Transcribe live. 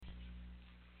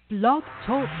Blog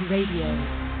Talk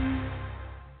Radio.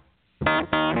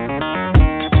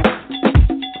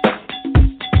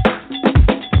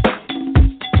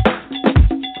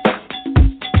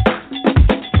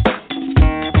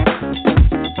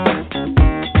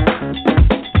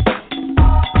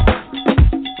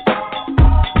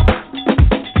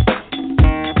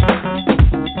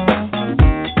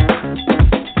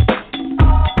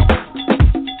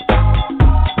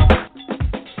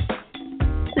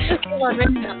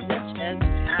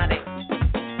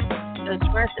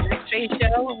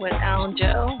 Show with Al and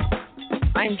Joe.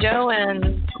 I'm Joe, and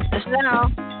this is Al.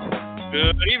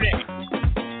 Good evening.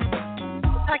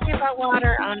 We're talking about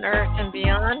water on Earth and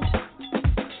beyond.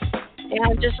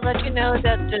 And just to let you know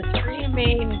that the three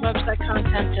main website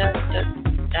content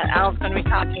that Al's going to be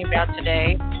talking about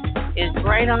today is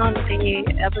right on the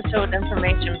episode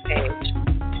information page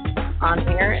on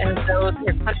here, and so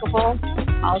they're clickable.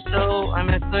 Also, I'm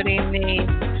including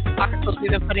the articles we've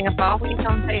been putting up all week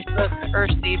on Facebook, the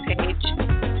Earthseed page,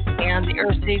 and the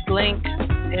Earthseed link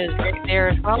is right there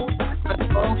as well.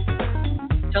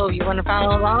 Clickable. So if you want to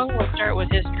follow along, we'll start with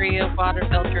history of water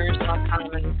filters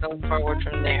and go forward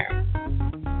from there.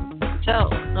 So,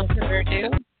 no further ado,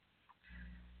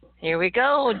 here we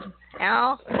go,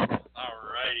 Al.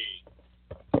 Alrighty.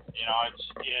 You know,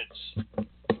 it's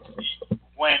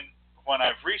when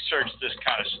I've researched this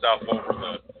kind of stuff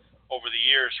over the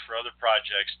years for other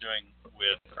projects doing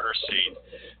with Earthseed,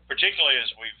 particularly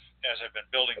as I've been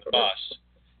building the bus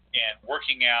and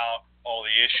working out all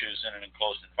the issues in an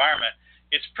enclosed environment,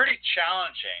 it's pretty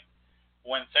challenging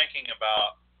when thinking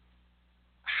about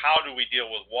how do we deal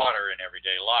with water in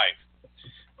everyday life.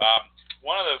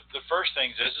 One of the first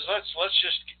things is let's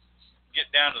just get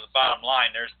down to the bottom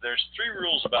line. There's three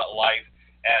rules about life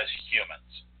as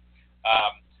humans.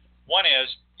 One is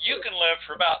you can live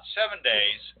for about 7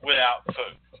 days without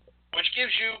food, which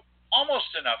gives you almost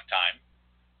enough time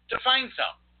to find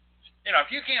some. You know, if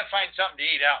you can't find something to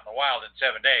eat out in the wild in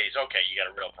 7 days, okay, you got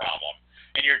a real problem,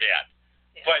 and you're dead.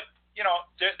 Yeah. But, you know,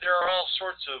 there are all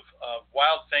sorts of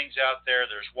wild things out there.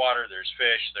 There's water, there's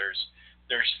fish,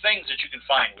 there's things that you can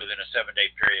find within a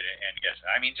 7-day period. And guess,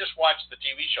 I mean, just watch the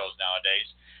TV shows nowadays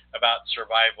about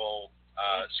survival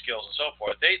skills and so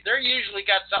forth. They're usually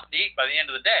got something to eat by the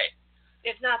end of the day.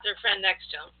 If not their friend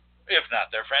next to them. If not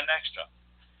their friend next to them.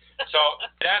 So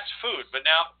that's food. But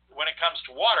now, when it comes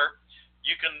to water,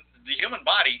 the human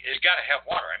body has got to have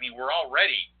water. I mean, we're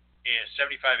already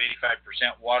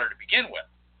 75-85% water to begin with.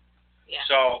 Yeah.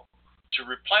 So to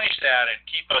replenish that and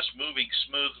keep us moving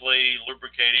smoothly,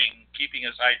 lubricating, keeping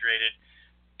us hydrated,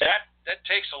 that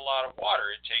takes a lot of water.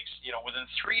 It takes, you know, within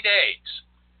 3 days,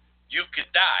 you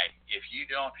could die if you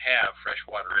don't have fresh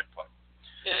water input.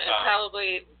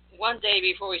 Probably 1 day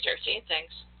before we start seeing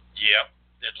things. Yep,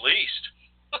 at least.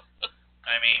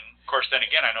 I mean, of course, then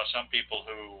again, I know some people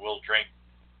who will drink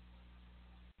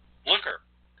liquor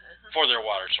for their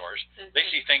water source. They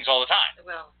see things all the time.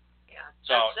 Well, yeah.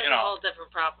 So, that's you know, a whole different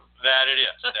problem. That it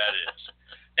is.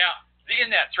 Now,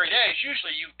 in that 3 days,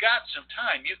 usually you've got some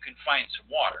time. You can find some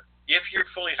water. If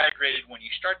you're fully hydrated when you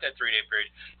start that 3-day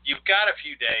period, you've got a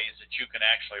few days that you can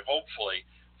actually, hopefully,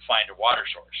 find a water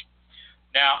source.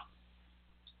 Now,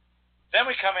 then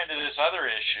we come into this other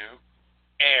issue,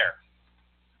 air.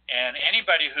 And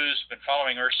anybody who's been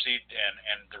following Earthseed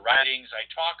and the writings, I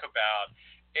talk about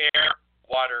air,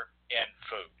 water, and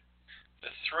food.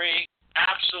 The three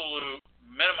absolute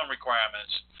minimum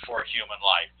requirements for human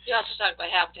life. You also talk about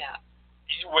habitat.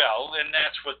 Well, and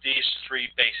that's what these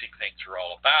three basic things are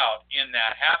all about in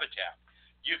that habitat.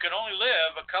 You can only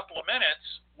live a couple of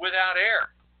minutes without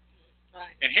air.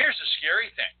 Right. And here's the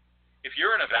scary thing. If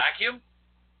you're in a vacuum,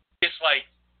 it's like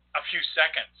a few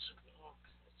seconds.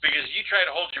 Because you try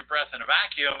to hold your breath in a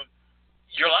vacuum,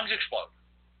 your lungs explode.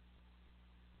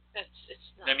 It's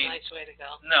not a nice way to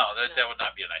go. No, that would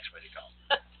not be a nice way to go.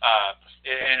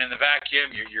 And in the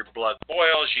vacuum, your blood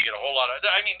boils. You get a whole lot of.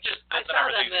 I mean, just. I saw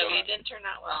that movie. It didn't turn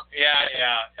out well.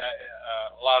 Yeah.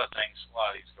 A lot of things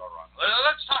go wrong.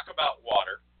 Let's talk about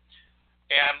water,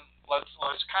 and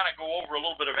let's kind of go over a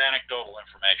little bit of anecdotal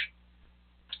information.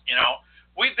 You know,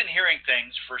 we've been hearing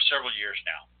things for several years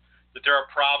now that there are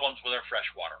problems with our fresh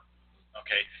water.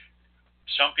 Okay,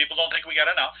 some people don't think we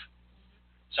got enough.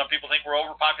 Some people think we're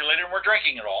overpopulated and we're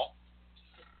drinking it all.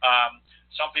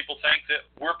 Some people think that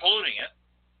we're polluting it.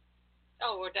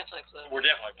 Oh, we're definitely polluting. We're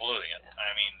definitely polluting it. Yeah.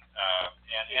 I mean,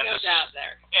 and no doubt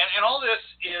there. And all this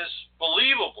is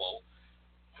believable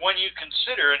when you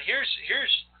consider. And here's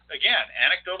again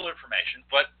anecdotal information,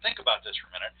 but think about this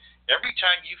for a minute. Every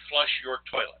time you flush your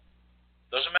toilet,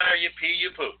 doesn't matter you pee,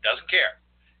 you poop, doesn't care.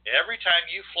 Every time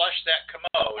you flush that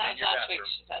commode in your bathroom,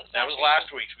 that was last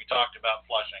week's. We talked about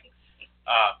flushing.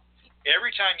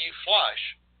 Every time you flush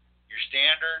your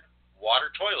standard water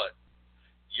toilet,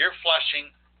 you're flushing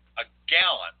a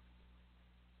gallon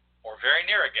or very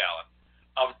near a gallon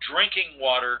of drinking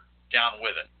water down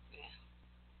with it.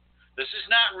 This is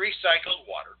not recycled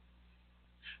water.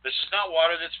 This is not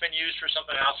water that's been used for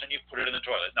something else and you put it in the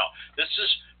toilet. No, this is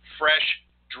fresh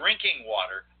drinking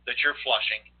water that you're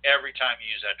flushing every time you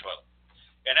use that toilet.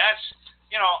 And that's,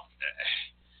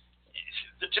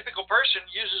 the typical person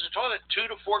uses a toilet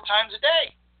 2 to 4 times a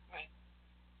day. Right.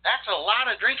 That's a lot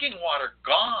of drinking water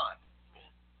gone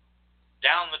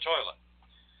down the toilet.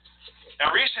 Now,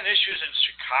 recent issues in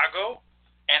Chicago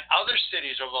and other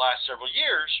cities over the last several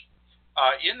years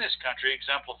in this country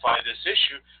exemplify this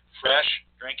issue. Fresh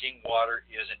drinking water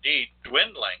is indeed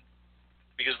dwindling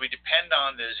because we depend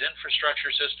on this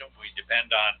infrastructure system. We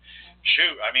depend on,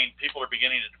 people are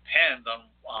beginning to depend on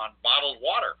bottled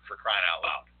water, for crying out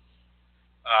loud,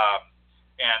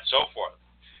 and so forth.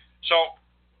 So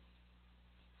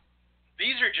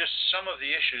these are just some of the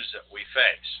issues that we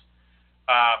face.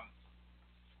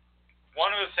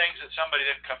 One of the things that somebody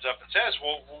then comes up and says,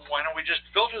 well, why don't we just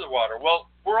filter the water? Well,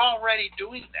 we're already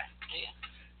doing that. Yeah.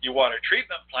 Your water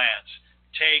treatment plants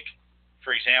take,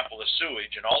 for example, the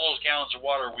sewage and all those gallons of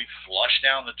water we flush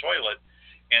down the toilet,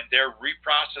 and they're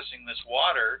reprocessing this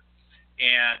water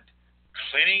and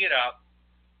cleaning it up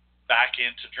back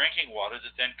into drinking water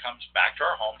that then comes back to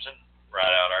our homes and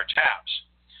right out our taps.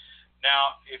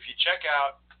 Now, if you check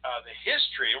out the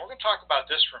history, and we're going to talk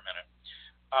about this for a minute,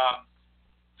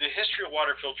 the history of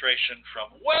water filtration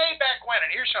from way back when,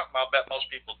 and here's something I'll bet most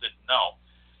people didn't know,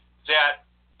 that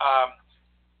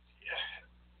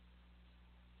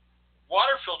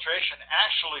water filtration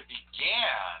actually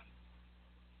began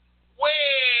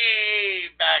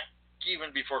way back even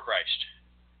before Christ.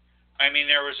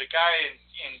 There was a guy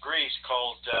in Greece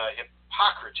called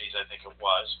Hippocrates, I think it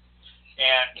was,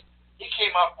 and he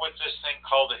came up with this thing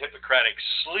called the Hippocratic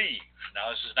sleeve. Now,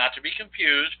 this is not to be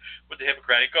confused with the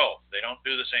Hippocratic oath. They don't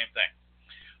do the same thing.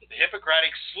 The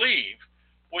Hippocratic sleeve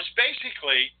was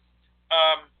basically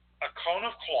a cone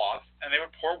of cloth, and they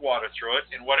would pour water through it,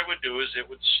 and what it would do is it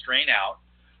would strain out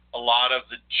a lot of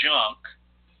the junk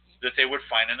that they would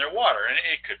find in their water. And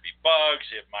it could be bugs,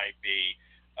 it might be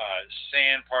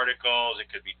sand particles, it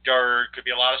could be dirt, it could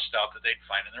be a lot of stuff that they'd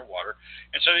find in their water.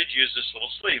 And so they'd use this little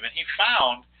sleeve. And he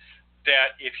found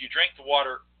that if you drink the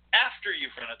water after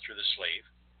you've run it through the sleeve,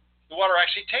 the water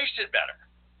actually tasted better.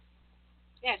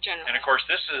 Yeah, generally. And of course,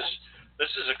 this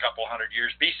is a couple hundred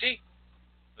years BC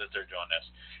that they're doing this.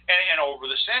 And over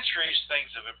the centuries,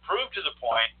 things have improved to the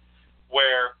point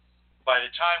where by the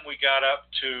time we got up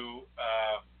to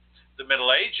the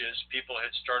Middle Ages, people had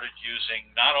started using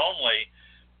not only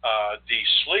the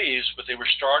sleeves, but they were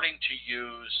starting to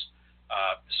use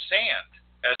sand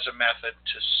as a method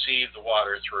to sieve the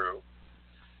water through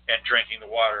and drinking the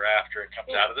water after it comes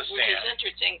out of the sand. Which is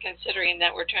interesting considering that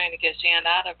we're trying to get sand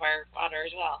out of our water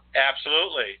as well.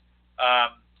 Absolutely.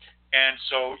 And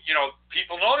so,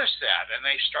 people noticed that, and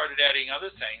they started adding other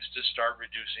things to start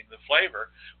reducing the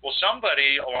flavor. Well,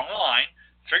 somebody along the line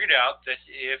figured out that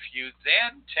if you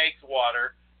then take the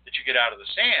water that you get out of the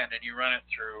sand and you run it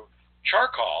through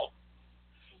charcoal,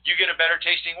 you get a better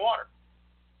tasting water.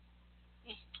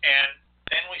 And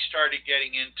then we started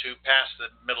getting into past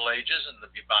the Middle Ages and the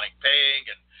bubonic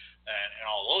plague and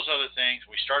all those other things.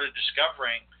 We started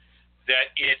discovering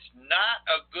that it's not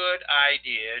a good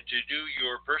idea to do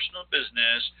your personal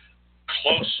business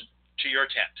close to your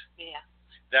tent. Yeah.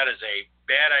 That is a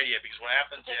bad idea because what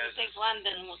happens is... I think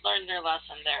London learned their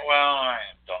lesson there. Well,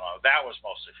 I don't know. That was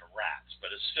mostly from rats,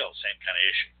 but it's still the same kind of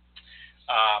issue.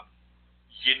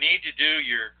 You need to do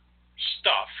your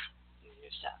stuff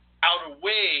out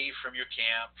away from your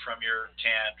camp, from your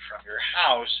tent, from your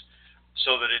house,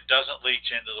 so that it doesn't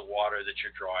leach into the water that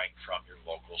you're drawing from your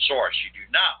local source. You do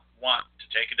not want to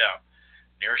take it down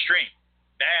near a stream.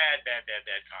 Bad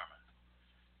karma.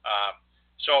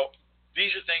 So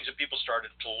these are things that people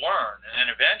started to learn, and then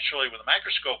eventually when the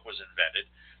microscope was invented,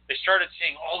 they started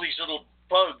seeing all these little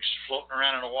bugs floating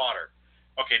around in the water.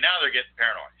 Okay, now they're getting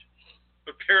paranoid,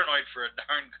 but paranoid for a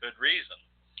darn good reason,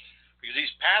 because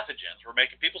these pathogens were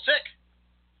making people sick.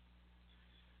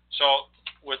 So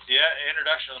with the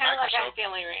introduction of the microscope, like I'm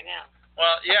feeling right now.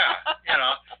 Well, yeah,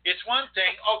 it's one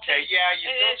thing. Okay, yeah,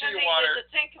 you filter your water. To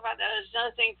think about that. It's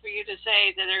another thing for you to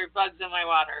say that there are bugs in my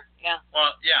water. Yeah.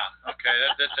 Well, yeah, okay,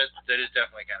 that is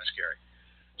definitely kind of scary.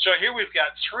 So here we've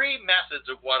got 3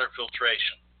 methods of water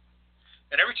filtration,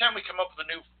 and every time we come up with a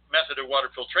new method of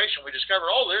water filtration, we discover,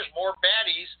 there's more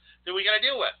baddies that we got to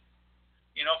deal with.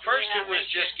 First it was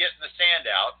just getting the sand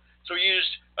out. So we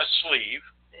used a sleeve,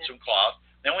 some cloth.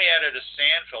 Then we added a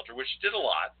sand filter, which did a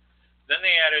lot. Then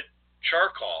they added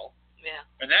charcoal,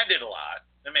 and that did a lot.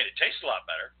 That made it taste a lot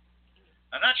better.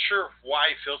 I'm not sure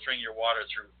why filtering your water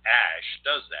through ash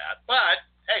does that, but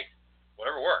hey,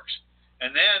 whatever works.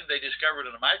 And then they discovered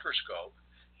in a microscope,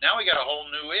 now we got a whole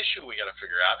new issue we got to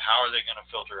figure out. How are they going to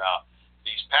filter out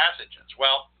these pathogens?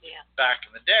 Well, back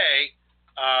in the day,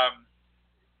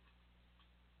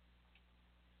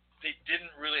 they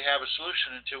didn't really have a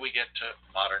solution until we get to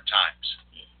modern times.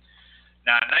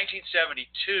 Now, in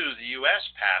 1972, the U.S.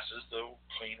 passes the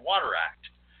Clean Water Act,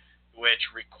 which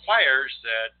requires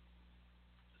that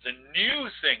the new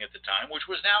thing at the time, which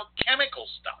was now chemical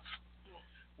stuff,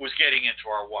 was getting into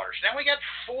our waters. Now we got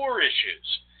 4 issues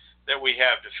that we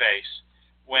have to face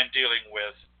when dealing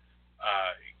with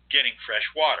getting fresh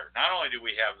water. Not only do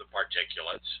we have the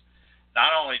particulates,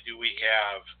 not only do we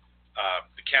have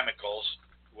the chemicals,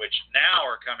 which now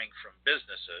are coming from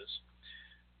businesses,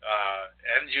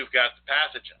 and you've got the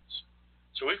pathogens.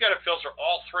 So we've got to filter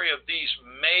all 3 of these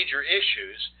major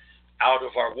issues out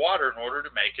of our water in order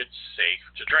to make it safe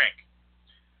to drink.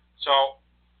 So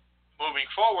moving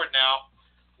forward now,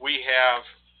 we have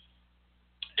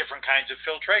different kinds of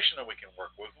filtration that we can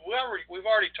work with. We've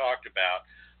already talked about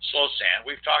slow sand.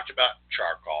 We've talked about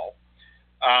charcoal.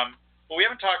 But we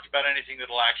haven't talked about anything that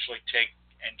will actually take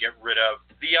and get rid of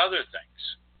the other things.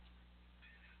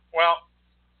 Well,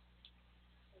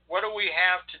 what do we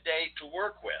have today to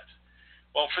work with?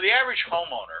 Well, for the average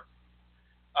homeowner,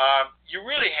 you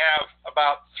really have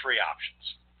about 3 options.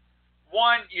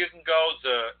 One, you can go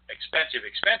the expensive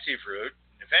route.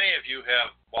 If any of you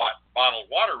have bought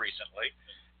bottled water recently,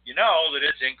 you know that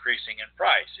it's increasing in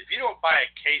price. If you don't buy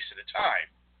a case at a time,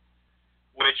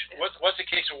 which what's a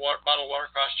case of bottled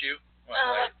water cost you?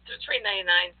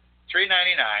 $3.99.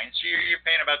 $3.99. So you're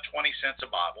paying about 20 cents a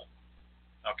bottle.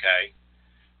 Okay,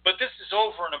 but this is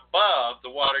over and above the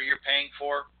water you're paying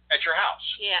for at your house.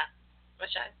 Yeah,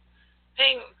 which I'm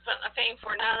paying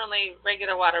for not only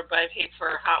regular water, but I paid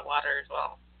for hot water as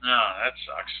well. No, that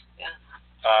sucks. Yeah.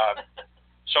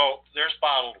 So there's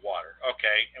bottled water,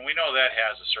 okay, and we know that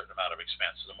has a certain amount of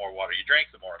expense. The more water you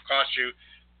drink, the more it costs you,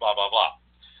 blah, blah, blah.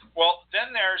 Well,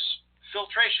 then there's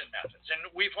filtration methods, and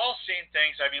we've all seen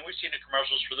things. I mean, we've seen the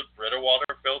commercials for the Brita water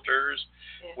filters.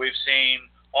 Yeah. We've seen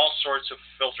all sorts of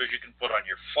filters you can put on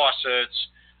your faucets,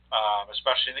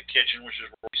 especially in the kitchen, which is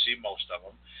where we see most of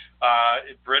them.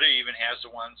 Brita even has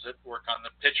the ones that work on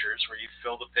the pitchers, where you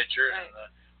fill the pitcher and in the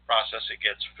process it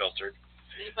gets filtered.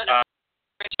 But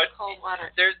cold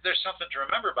water. There's something to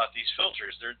remember about these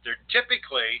filters. They're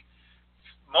typically,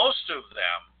 most of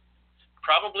them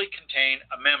probably contain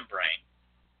a membrane,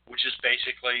 which is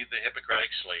basically the Hippocratic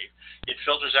sleeve. It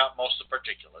filters out most of the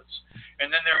particulates.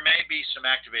 And then there may be some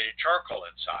activated charcoal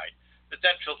inside that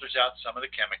then filters out some of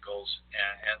the chemicals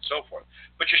and so forth.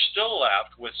 But you're still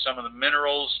left with some of the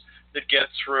minerals that get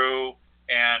through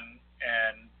and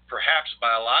perhaps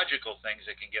biological things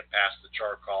that can get past the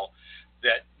charcoal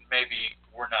that maybe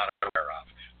we're not aware of.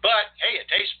 But, hey, it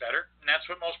tastes better, and that's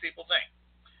what most people think.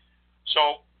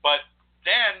 So, but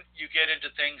then you get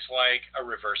into things like a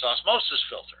reverse osmosis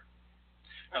filter.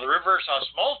 Now, the reverse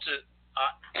osmosis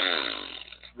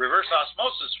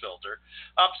filter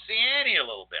ups the ante a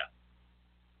little bit,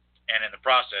 and in the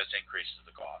process increases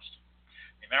the cost.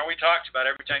 Remember, we talked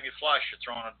about every time you flush, you're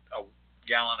throwing a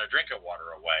gallon of drinking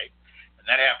water away, and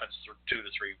that happens 2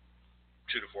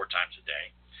 to 4 times a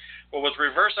day. Well, with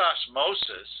reverse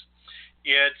osmosis,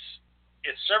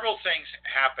 it's several things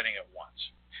happening at once.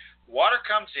 Water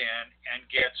comes in and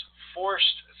gets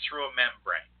forced through a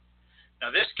membrane.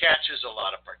 Now, this catches a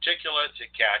lot of particulates.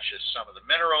 It catches some of the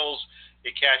minerals.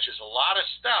 It catches a lot of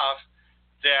stuff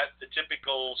that the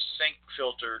typical sink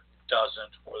filter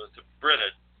doesn't, or that the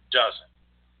Brita doesn't.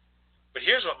 But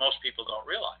here's what most people don't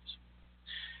realize.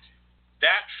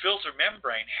 That filter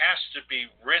membrane has to be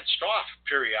rinsed off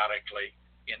periodically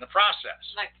in the process.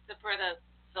 Like the Brita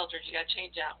filters, you got to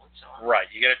change out once in a while. Right,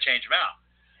 you got to change them out.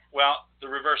 Well, the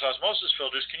reverse osmosis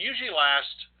filters can usually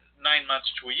last 9 months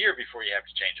to a year before you have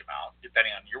to change them out,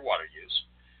 depending on your water use.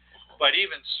 But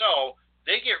even so,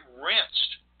 they get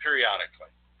rinsed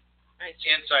periodically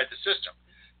inside the system.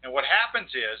 And what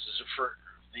happens is for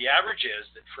the average is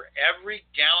that for every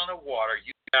gallon of water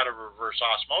you got a reverse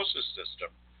osmosis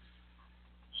system,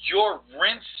 you're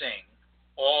rinsing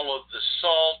all of the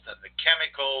salt and the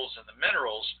chemicals and the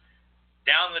minerals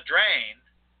down the drain,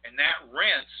 and that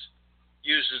rinse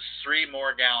uses 3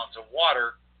 more gallons of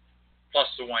water plus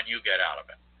the one you get out of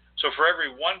it. So for every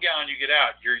 1 gallon you get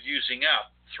out, you're using up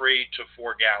 3 to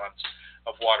 4 gallons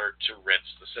of water to rinse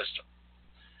the system.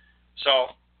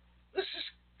 So this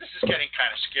is getting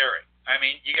kind of scary. I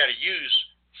mean, you got to use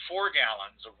 4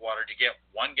 gallons of water to get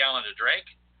 1 gallon to drink.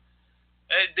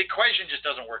 The equation just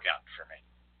doesn't work out for me.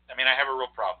 I mean, I have a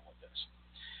real problem with this.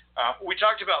 We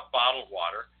talked about bottled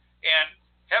water, and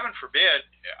heaven forbid,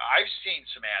 I've seen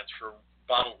some ads for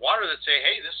bottled water that say,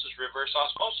 hey, this is reverse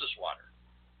osmosis water.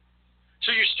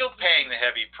 So you're still paying the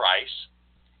heavy price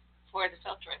for the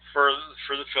filtering. For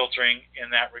the filtering in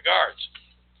that regards.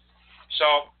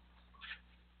 So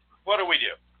what do we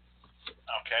do?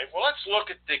 Okay, well, let's look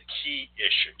at the key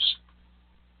issues.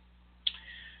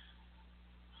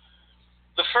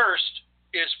 The first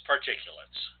is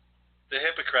particulates, the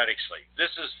Hippocratic slate.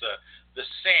 This is the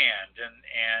sand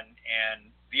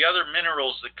and the other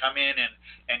minerals that come in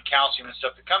and calcium and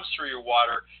stuff that comes through your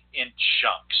water in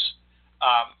chunks.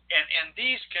 And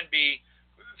these can be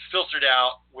filtered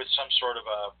out with some sort of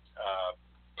a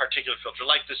particulate filter,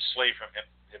 like this slate from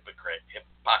Hippocrates.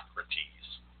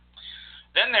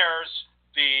 Then there's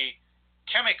the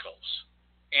chemicals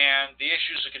and the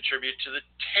issues that contribute to the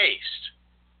taste.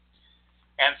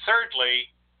 And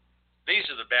thirdly, these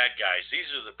are the bad guys.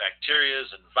 These are the bacteria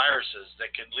and viruses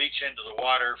that can leach into the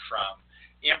water from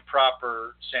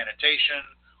improper sanitation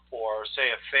or,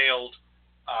 say, a failed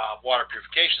water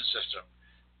purification system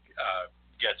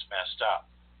gets messed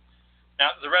up.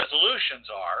 Now, the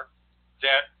resolutions are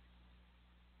that,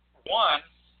 one,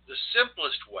 the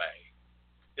simplest way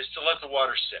is to let the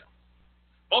water sit.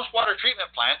 Most water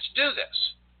treatment plants do this.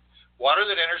 Water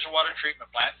that enters a water treatment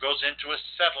plant goes into a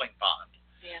settling pond,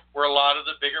 where a lot of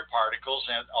the bigger particles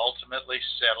ultimately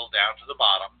settle down to the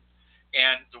bottom,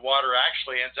 and the water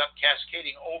actually ends up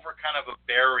cascading over kind of a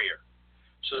barrier,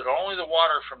 so that only the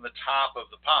water from the top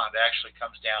of the pond actually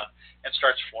comes down and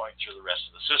starts flowing through the rest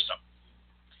of the system.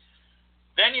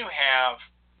 Then you have,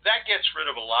 that gets rid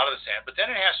of a lot of the sand, but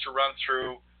then it has to run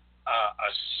through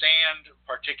a sand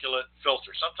particulate filter.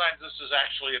 Sometimes this is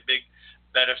actually a big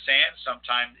bed of sand.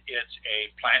 Sometimes it's a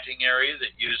planting area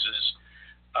that uses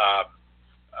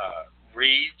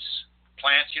reeds,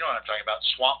 plants. You know what I'm talking about,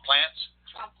 swamp plants.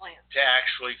 Swamp plants. To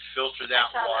actually filter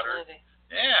that water.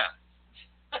 Yeah.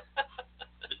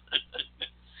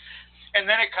 And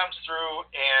then it comes through,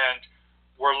 and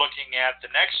we're looking at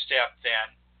the next step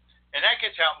then, and that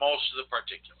gets out most of the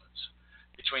particulates.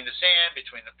 Between the sand,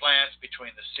 between the plants,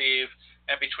 between the sieve,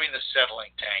 and between the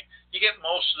settling tank, you get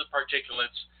most of the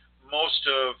particulates, most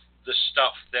of the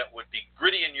stuff that would be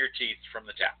gritty in your teeth from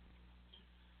the tap.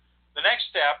 The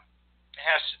next step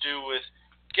has to do with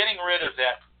getting rid of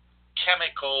that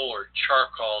chemical or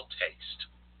charcoal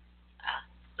taste.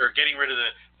 Or getting rid of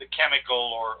the chemical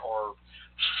or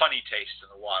funny taste in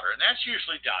the water. And that's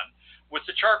usually done with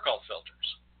the charcoal filters.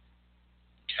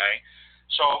 Okay?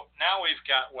 So now we've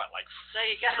got, what, like so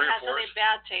you got to have something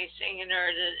bad tasting in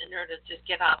order to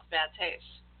get off bad taste.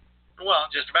 Well,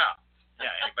 just about.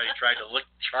 Yeah, anybody tried to lick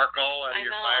charcoal out of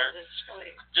your fire?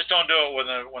 Really... Just don't do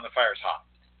it when the fire's hot.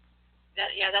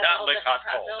 That's not a whole lick hot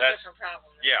coal. That's different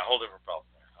problem. Yeah, a whole different problem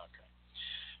there. Okay.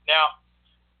 Now,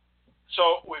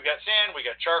 so we've got sand, we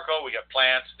got charcoal, we got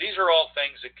plants. These are all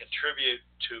things that contribute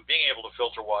to being able to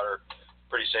filter water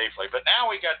pretty safely. But now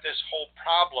we got this whole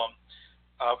problem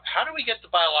of how do we get the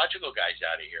biological guys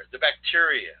out of here? The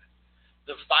bacteria,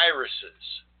 the viruses,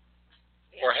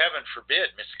 or heaven forbid,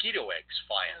 mosquito eggs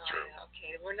flying through.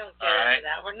 Okay, we're not getting into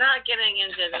that. We're not getting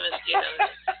into the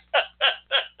mosquitoes.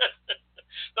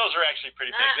 Those are actually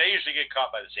pretty big. They usually get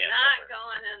caught by the sand. Not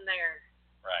going in there.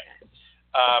 Right. Okay.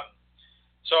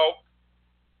 So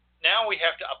now we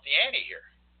have to up the ante here.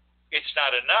 It's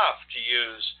not enough to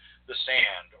use the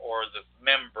sand or the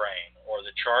membrane or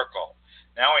the charcoal.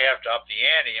 Now we have to up the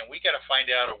ante, and we got to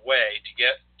find out a way to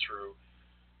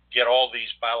get all these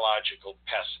biological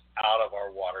pests out of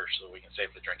our water so that we can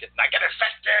safely drink it and not get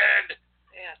infected.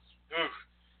 Yes. Ooh,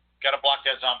 got to block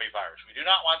that zombie virus. We do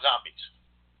not want zombies.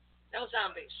 No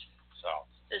zombies. So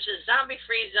this is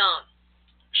zombie-free zone.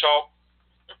 So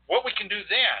what we can do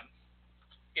then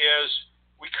is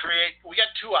we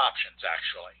got 2 options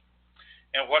actually,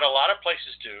 and what a lot of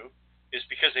places do is,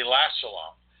 because they last so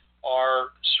long,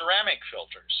 are ceramic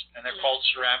filters, and they're called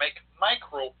ceramic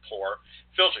micropore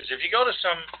filters. If you go to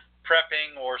some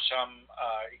prepping or some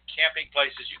camping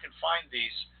places, you can find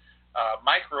these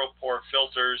micropore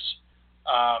filters,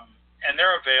 and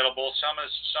they're available. Some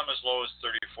as low as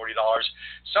 $30 or $40.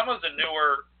 Some of the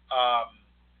newer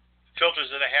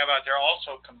filters that I have out there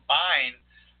also combine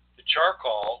the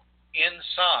charcoal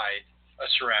inside a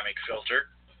ceramic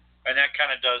filter, and that kind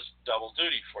of does double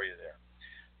duty for you there.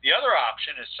 The other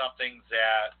option is something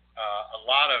that a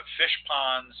lot of fish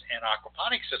ponds and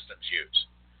aquaponic systems use,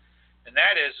 and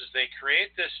that is they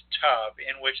create this tub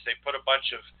in which they put a bunch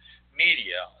of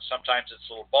media. Sometimes it's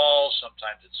little balls,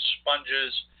 sometimes it's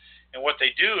sponges. And what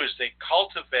they do is they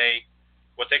cultivate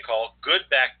what they call good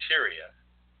bacteria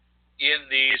in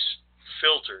these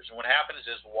filters. And what happens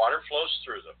is water flows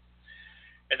through them.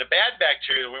 And the bad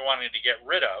bacteria that we wanted to get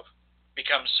rid of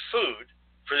becomes food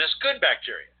for this good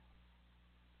bacteria.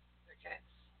 Okay.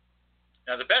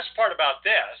 Now, the best part about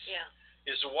this Yeah.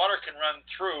 is the water can run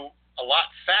through a lot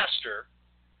faster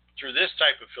through this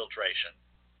type of filtration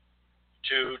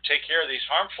to take care of these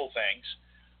harmful things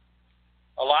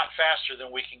a lot faster than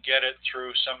we can get it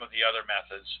through some of the other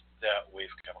methods that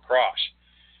we've come across.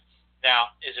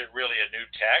 Now, is it really a new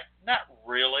tech? Not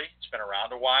really. It's been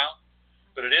around a while,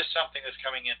 but it is something that's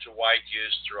coming into wide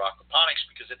use through aquaponics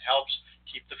because it helps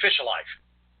keep the fish alive.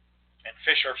 And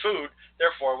fish are food,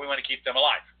 therefore we want to keep them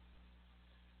alive.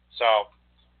 So,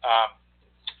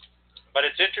 but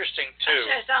it's interesting too.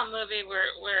 Actually, I saw a movie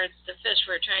where the fish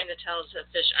were trying to tell us that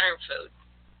fish aren't food.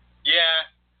 Yeah,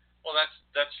 well,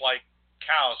 that's like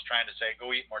cows trying to say,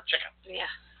 go eat more chicken. Yeah.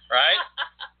 Right?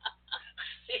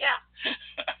 Yeah.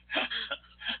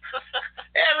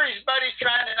 Everybody's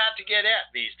trying to not to get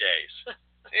at these days.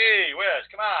 Hey, Wes,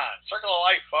 come on, circle of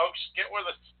life, folks. Get with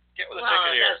a ticket here.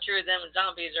 Well, if that's true, then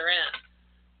zombies are in.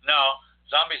 No,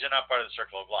 zombies are not part of the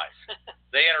circle of life.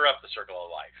 They interrupt the circle of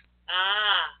life.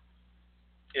 Ah.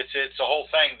 It's a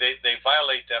whole thing. They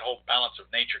violate that whole balance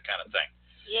of nature kind of thing.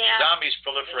 Yeah. Zombies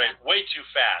proliferate way too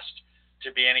fast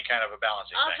to be any kind of a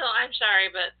balancing thing. Also, I'm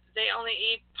sorry, but they only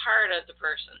eat part of the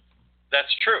person.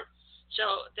 That's true.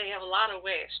 So they have a lot of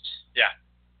waste. Yeah.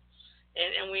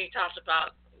 And we talked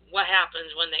about what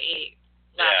happens when they eat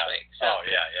last week. So,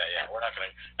 yeah. We're not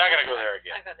gonna go there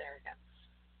again. Not go there again.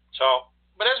 So,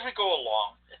 but as we go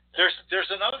along, there's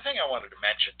another thing I wanted to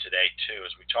mention today too,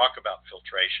 as we talk about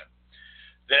filtration,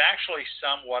 that actually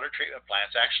some water treatment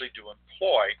plants actually do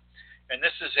employ, and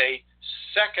this is a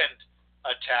second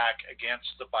attack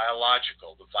against the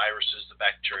biological, the viruses, the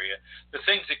bacteria, the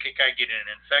things that can get in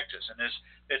and infect us. And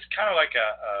it's kind of like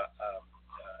a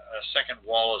second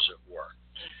wall, as it were.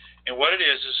 And what it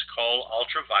is called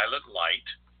ultraviolet light.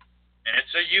 And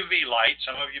it's a UV light.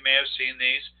 Some of you may have seen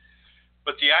these.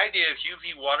 But the idea of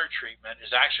UV water treatment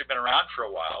has actually been around for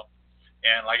a while.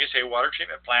 And like I say, water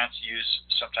treatment plants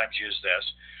sometimes use this.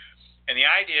 And the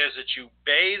idea is that you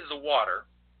bathe the water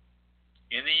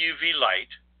in the UV light,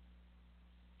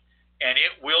 and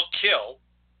it will kill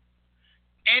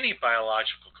any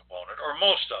biological component, or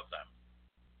most of them,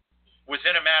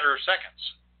 within a matter of seconds.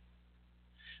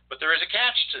 But there is a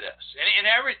catch to this. In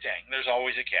everything, there's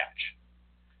always a catch.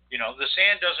 You know, the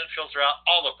sand doesn't filter out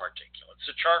all the particulates.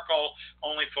 The charcoal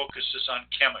only focuses on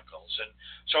chemicals. And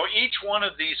so each one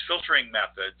of these filtering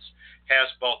methods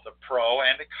has both a pro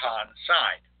and a con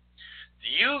side.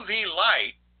 The UV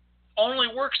light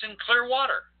only works in clear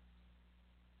water.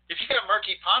 If you get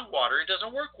murky pond water, it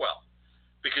doesn't work well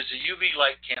because the UV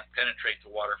light can't penetrate the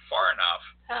water far enough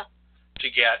to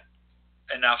get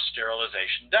enough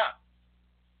sterilization done.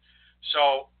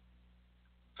 So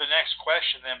the next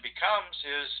question then becomes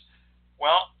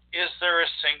is there a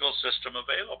single system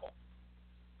available?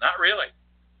 Not really.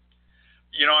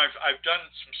 You know, I've done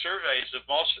some surveys of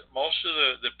most of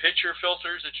the pitcher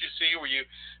filters that you see, where you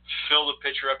fill the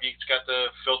pitcher up. It's got the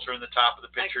filter in the top of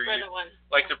the pitcher,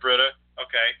 like the Brita.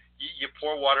 Okay, you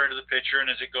pour water into the pitcher, and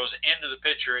as it goes into the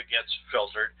pitcher, it gets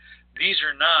filtered. These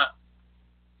are not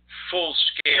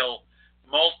full-scale,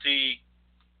 multi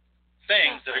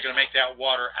things that are going to make that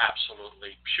water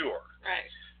absolutely pure.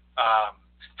 Right.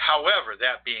 However,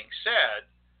 that being said,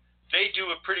 they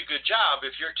do a pretty good job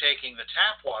if you're taking the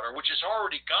tap water, which has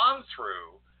already gone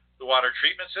through the water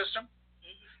treatment system,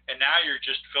 and now you're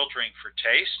just filtering for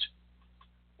taste,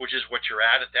 which is what you're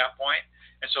at that point.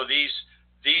 And so these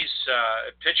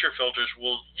pitcher filters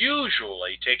will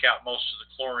usually take out most of the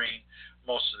chlorine,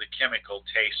 most of the chemical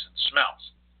tastes and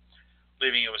smells,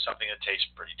 leaving you with something that tastes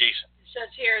pretty decent. It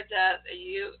says here that a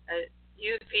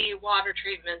UV water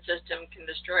treatment system can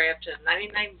destroy up to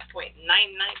 99.99%.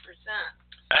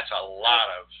 That's a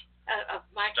lot of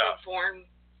microborne,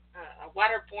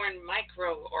 waterborne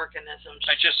microorganisms.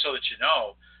 And just so that you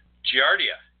know,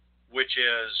 Giardia, which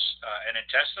is an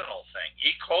intestinal thing,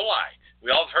 E. coli.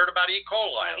 We all have heard about E.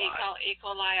 coli. E.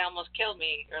 coli almost killed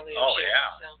me earlier Oh, this year.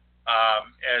 yeah. So.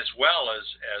 As well as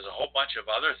a whole bunch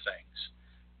of other things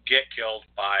get killed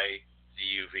by the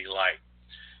UV light.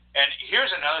 And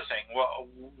here's another thing.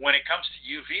 Well, when it comes to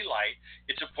UV light,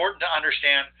 it's important to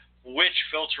understand which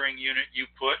filtering unit you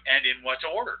put and in what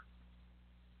order.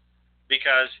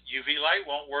 Because UV light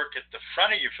won't work at the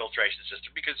front of your filtration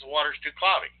system because the water's too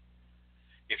cloudy.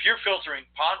 If you're filtering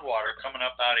pond water coming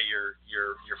up out of your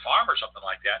farm or something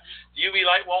like that, the UV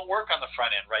light won't work on the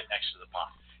front end right next to the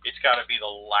pond. It's got to be the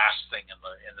last thing in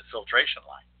the filtration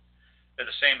line. And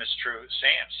the same is true of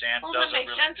sand. Sand doesn't that makes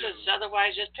really sense.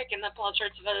 Otherwise, just picking up all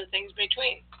sorts of other things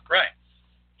between. Right.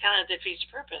 Kind of defeats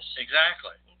purpose.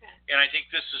 Exactly. Okay. And I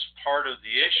think this is part of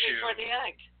the issue. Before the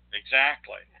egg.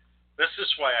 Exactly. This is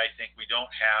why I think we don't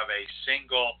have a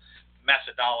single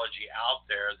methodology out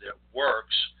there that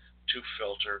works to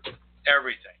filter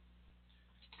everything.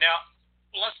 Now,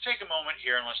 let's take a moment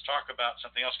here and let's talk about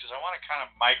something else, because I want to kind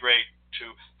of migrate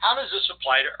to how does this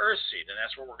apply to Earthseed, and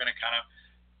that's what we're going to kind of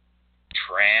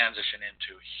transition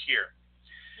into here.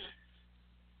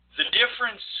 The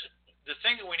difference, the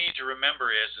thing that we need to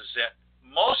remember is that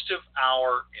most of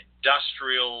our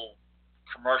industrial,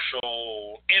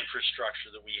 commercial infrastructure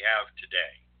that we have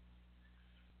today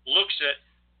looks at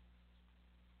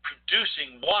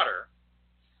producing water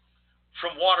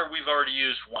from water we've already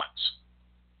used once.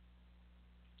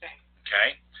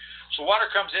 Okay? So water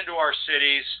comes into our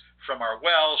cities from our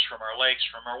wells, from our lakes,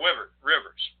 from our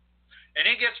rivers. And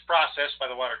it gets processed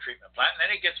by the water treatment plant, and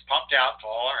then it gets pumped out to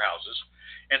all our houses.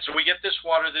 And so we get this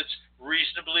water that's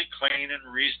reasonably clean and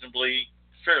reasonably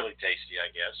fairly tasty,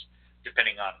 I guess,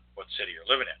 depending on what city you're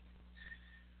living in.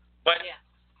 But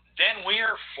then we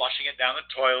are flushing it down the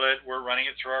toilet, we're running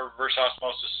it through our reverse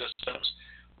osmosis systems,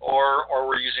 or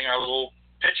we're using our little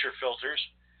pitcher filters,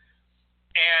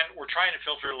 and we're trying to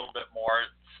filter a little bit more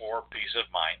for peace of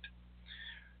mind.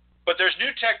 But there's new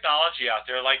technology out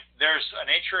there, like there's a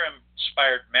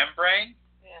nature-inspired membrane,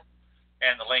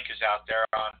 and the link is out there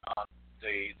on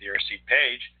the Earthseed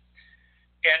page.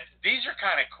 And these are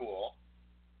kind of cool,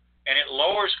 and it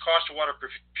lowers cost of water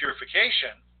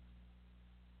purification,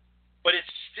 but it's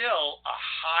still a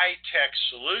high-tech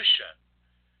solution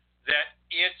that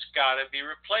it's got to be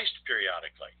replaced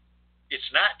periodically. It's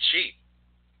not cheap,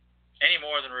 any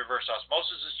more than reverse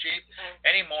osmosis is cheap,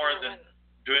 any more than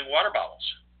doing water bottles.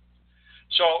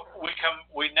 So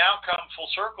we now come full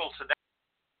circle to that.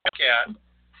 Look at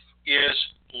is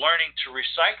learning to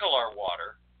recycle our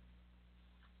water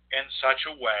in such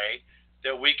a way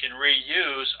that we can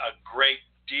reuse a great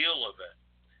deal of it.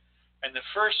 And the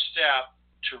first step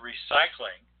to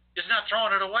recycling is not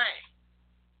throwing it away.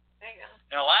 There you go.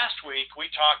 Now, last week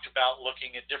we talked about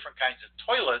looking at different kinds of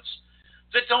toilets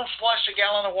that don't flush a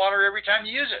gallon of water every time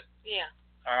you use it. Yeah.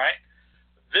 All right?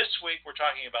 This week we're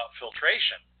talking about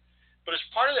filtration. But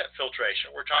as part of that filtration,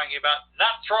 we're talking about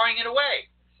not throwing it away,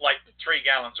 like 3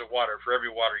 gallons of water for every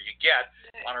water you get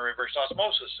on a reverse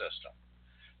osmosis system.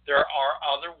 There are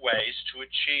other ways to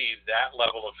achieve that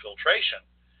level of filtration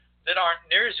that aren't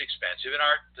near as expensive and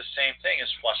aren't the same thing as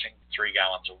flushing 3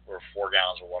 gallons or 4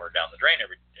 gallons of water down the drain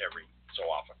every so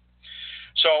often.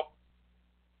 So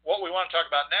what we want to talk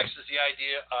about next is the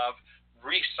idea of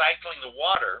recycling the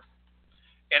water,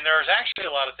 and there's actually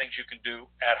a lot of things you can do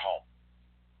at home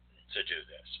to do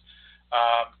this.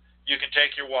 You can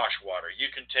take your wash water. You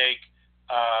can take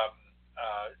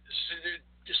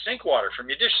sink water from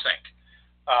your dish sink.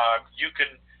 You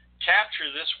can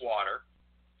capture this water,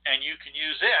 and you can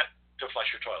use it to flush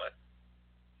your toilet.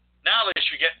 Now at least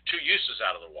you're getting 2 uses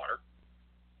out of the water.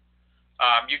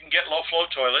 You can get low-flow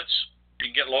toilets.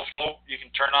 You can get low flow. You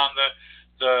can turn on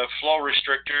the flow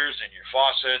restrictors in your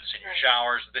faucets and your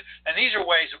showers, and these are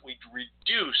ways that we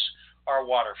reduce our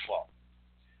water flow.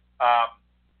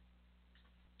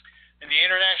 And the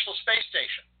International Space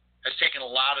Station has taken a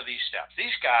lot of these steps.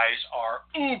 These guys are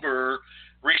uber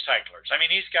recyclers. I mean,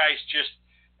 these guys just,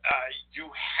 you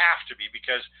have to be,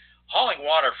 because hauling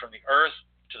water from the Earth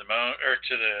to the moon or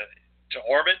to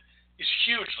orbit is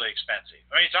hugely expensive.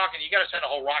 I mean, you're talking, you got to send a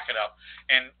whole rocket up,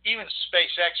 and even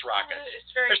SpaceX rockets,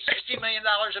 they're $60 million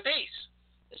a piece.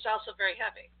 It's also very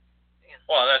heavy. Yeah.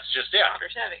 Well, that's just it.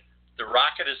 Water's heavy. The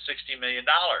rocket is $60 million.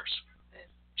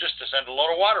 Just to send a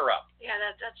load of water up. Yeah,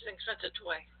 that's an expensive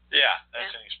way. Yeah, that's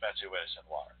an expensive way to send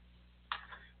water.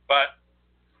 But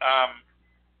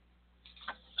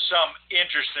some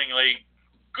interestingly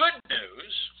good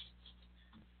news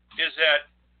is that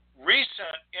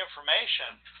recent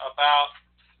information about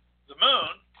the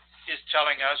moon is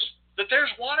telling us that there's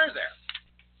water there.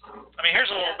 I mean, here's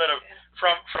a little bit of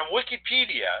from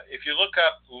Wikipedia. If you look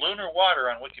up lunar water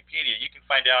on Wikipedia, you can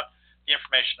find out the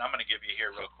information I'm going to give you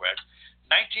here real quick.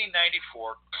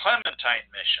 1994 Clementine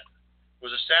mission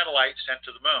was a satellite sent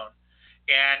to the moon,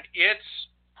 and its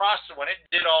process, when it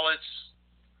did all its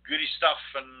goody stuff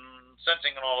and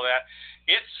sensing and all of that,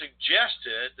 it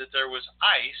suggested that there was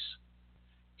ice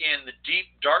in the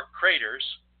deep, dark craters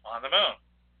on the moon.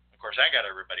 Of course, that got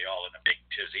everybody all in a big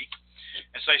tizzy.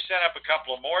 And so they set up a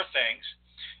couple of more things,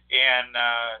 And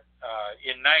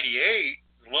in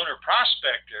 '98, Lunar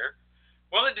Prospector,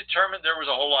 well, it determined there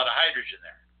was a whole lot of hydrogen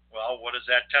there. Well, what does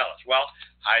that tell us? Well,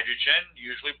 hydrogen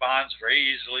usually bonds very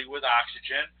easily with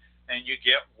oxygen, and you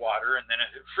get water, and then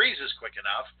if it freezes quick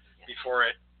enough before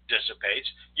it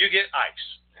dissipates, you get ice.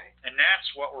 Right. And that's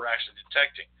what we're actually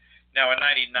detecting. Now, in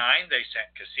 '99, they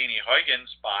sent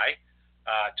Cassini-Huygens by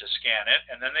to scan it,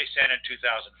 and then they sent in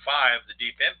 2005 the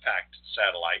Deep Impact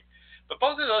satellite. But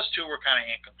both of those two were kind of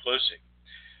inconclusive.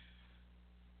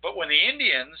 But when the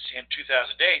Indians in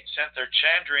 2008 sent their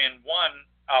Chandrayaan-1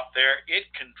 up there,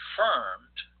 it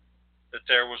confirmed that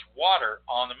there was water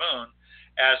on the moon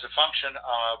as a function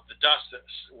of the dust that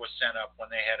was sent up when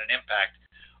they had an impact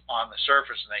on the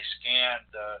surface, and they scanned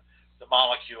the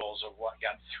molecules of what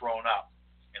got thrown up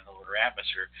in the lunar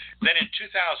atmosphere. Then in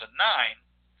 2009,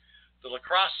 the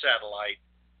LaCrosse satellite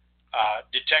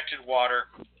detected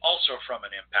water also from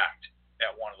an impact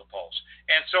at one of the poles.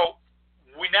 And so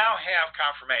we now have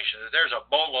confirmation that there's a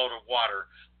boatload of water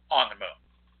on the moon.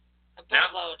 A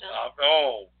boatload,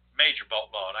 major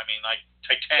boatload. I mean, like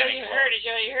Titanic. So you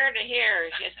heard it here.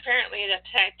 It's apparently the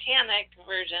Titanic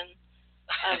version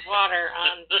of water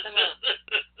on the moon.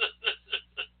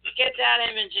 Get that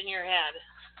image in your head.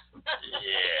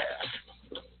 Yeah.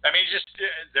 I mean, just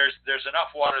there's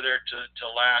enough water there to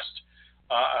last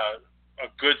a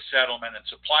good settlement and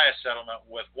supply a settlement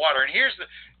with water. And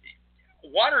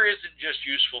water isn't just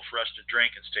useful for us to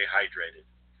drink and stay hydrated.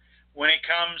 When it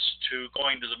comes to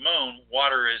going to the moon,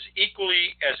 water is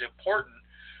equally as important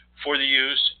for the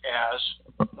use as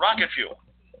rocket fuel.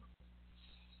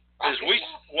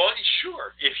 Well,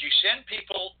 sure, if you send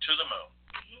people to the moon,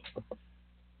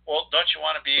 well, don't you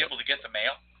want to be able to get the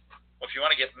mail? Well, if you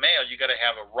want to get mail, you got to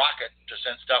have a rocket to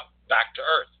send stuff back to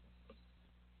Earth.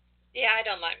 Yeah, I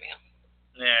don't like mail.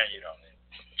 Nah, you don't.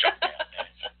 Junk mail.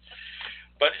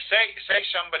 But say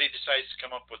somebody decides to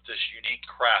come up with this unique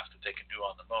craft that they can do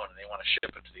on the moon, and they want to ship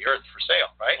it to the Earth for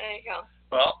sale, right? There you go.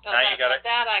 Well, now you got to.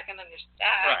 That I can understand.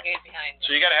 Right. I can get behind.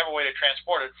 So you got to have a way to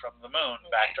transport it from the moon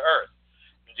back to Earth.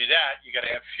 To do that, you got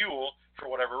to have fuel for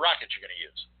whatever rocket you're going to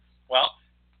use. Well,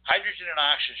 hydrogen and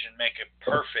oxygen make a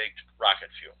perfect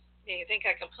rocket fuel. Yeah, you think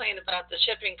I complain about the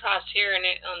shipping costs here on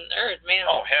Earth, man?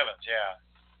 Oh heavens, yeah.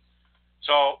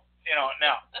 So.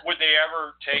 Now, would they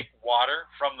ever take water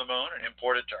from the moon and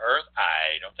import it to Earth?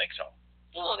 I don't think so.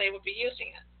 No, they would be using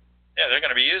it. Yeah, they're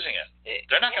going to be using it.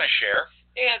 They're not going to share.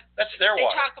 Yeah, that's their water.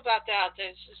 They talk about that.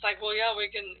 It's just like, well, yeah, we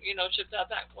can, ship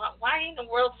that back. Why in the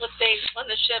world would they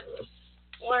want to ship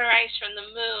water ice from the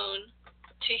moon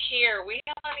to here? We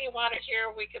have plenty of water here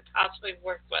we could possibly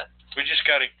work with. We just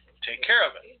got to take care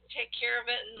of it. Take care of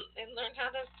it and learn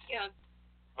how to,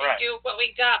 right. do what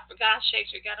we got. For God's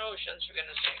sakes, we got oceans, for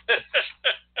goodness sake.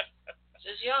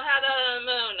 Just you don't have that on the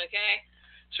moon, okay?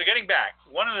 So getting back,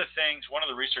 one of the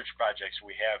research projects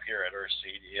we have here at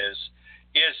Earthseed is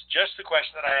just the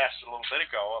question that I asked a little bit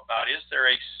ago about, is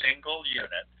there a single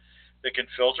unit that can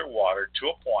filter water to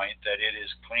a point that it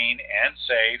is clean and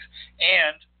safe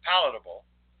and palatable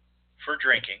for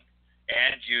drinking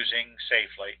and using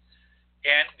safely?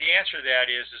 And the answer to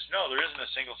that is no, there isn't a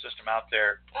single system out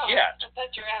there yet. I thought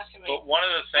you were asking me. But one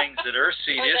of the things that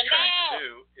Earthseed is trying to do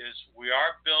is we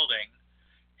are building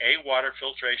a water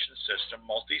filtration system,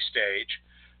 multi-stage,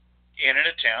 in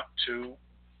an attempt to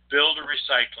build a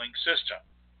recycling system.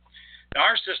 Now,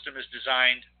 our system is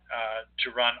designed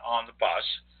to run on the bus,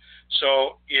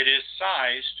 so it is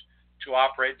sized to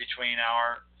operate between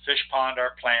our fish pond,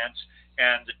 our plants,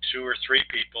 and the 2 or 3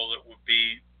 people that would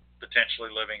be potentially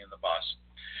living in the bus.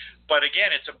 But again,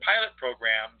 it's a pilot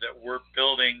program that we're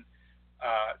building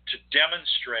to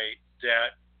demonstrate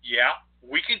that,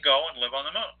 we can go and live on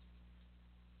the moon.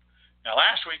 Now,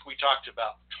 last week we talked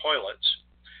about toilets,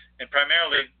 and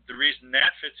primarily the reason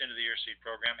that fits into the Earthseed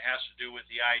program has to do with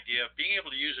the idea of being able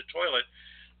to use a toilet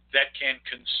that can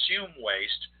consume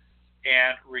waste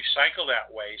and recycle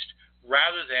that waste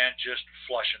rather than just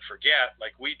flush and forget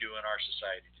like we do in our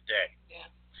society today. Yeah.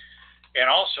 And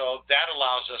also, that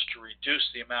allows us to reduce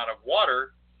the amount of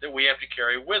water that we have to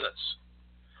carry with us.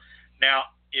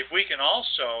 Now, if we can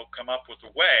also come up with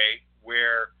a way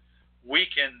where we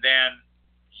can then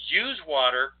use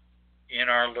water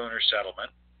in our lunar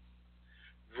settlement,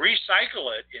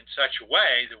 recycle it in such a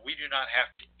way that we do not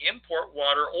have to import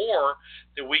water, or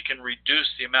that we can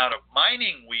reduce the amount of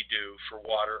mining we do for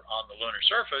water on the lunar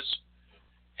surface,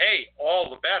 hey, all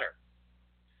the better.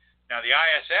 Now, the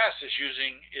ISS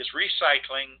is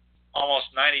recycling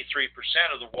almost 93%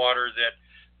 of the water that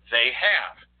they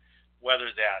have, whether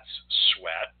that's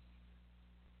sweat,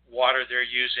 water they're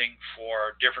using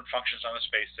for different functions on the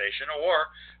space station,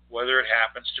 or whether it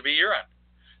happens to be urine.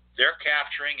 they're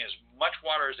capturing as much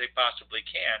water as they possibly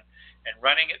can and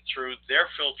running it through their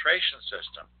filtration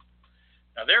system.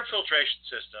 Now, their filtration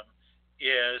system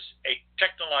is a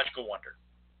technological wonder.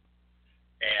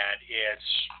 And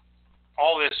it's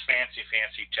all this fancy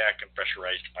tech and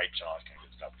pressurized pipes and all that kind of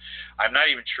good stuff. I'm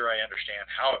not even sure I understand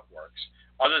how it works,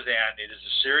 other than it is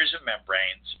a series of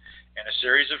membranes and a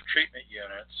series of treatment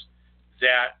units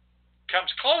that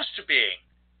comes close to being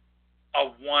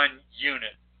a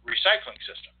one-unit recycling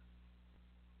system,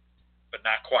 but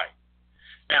not quite.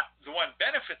 Now, the one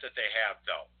benefit that they have,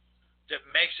 though, that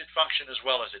makes it function as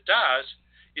well as it does,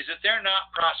 is that they're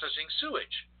not processing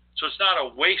sewage. So it's not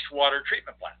a wastewater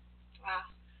treatment plant. Wow.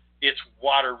 It's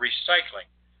water recycling.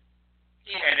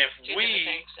 Yeah, and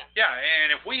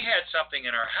if we had something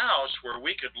in our house where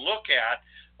we could look at,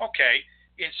 okay,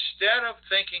 instead of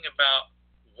thinking about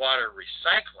water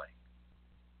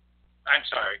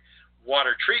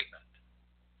treatment,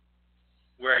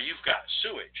 where you've got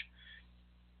sewage.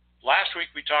 Last week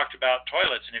we talked about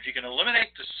toilets, and if you can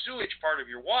eliminate the sewage part of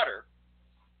your water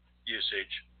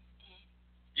usage,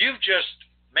 you've just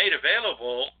made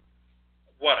available,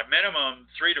 a minimum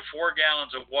 3 to 4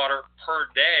 gallons of water per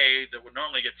day that would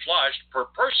normally get flushed per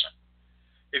person.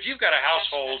 If you've got a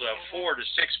household of 4 to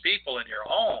 6 people in your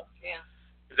home,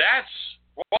 that's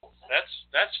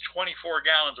 24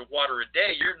 gallons of water a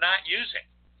day you're not using.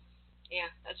 Yeah,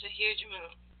 that's a huge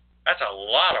amount. That's a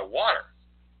lot of water.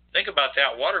 Think about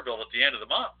that water bill at the end of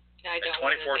the month. I don't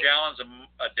 24 gallons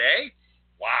a day?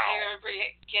 Wow. I remember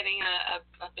getting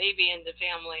a baby in the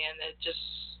family, and it just...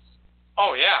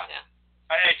 Oh, yeah.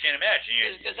 I can't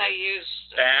imagine. Because I used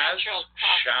baths, natural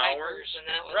showers. And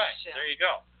that was, right, there you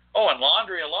go. Oh, and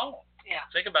laundry alone. Yeah.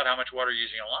 Think about how much water you're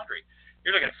using on laundry.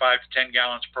 You're looking at 5 to 10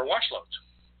 gallons per wash loads.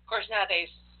 Of course,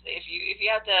 nowadays, if you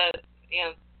have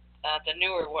the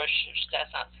newer washers,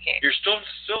 that's not the case. You're still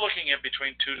looking at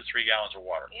between 2 to 3 gallons of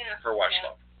water per wash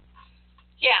load.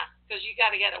 Yeah, because you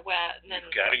got to get it wet. And then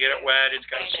you've got to get it wet. It's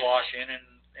got to slosh into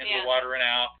the water and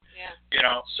out. Yeah.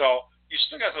 So you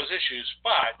still got those issues.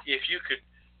 But if you could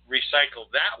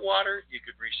recycle that water, you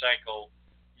could recycle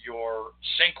your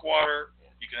sink water.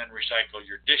 You can then recycle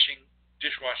your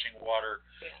dishwashing water.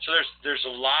 Yeah. So there's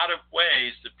a lot of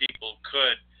ways that people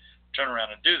could turn around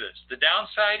and do this. The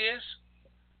downside is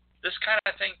this kind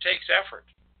of thing takes effort.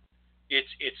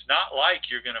 It's not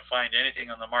like you're going to find anything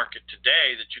on the market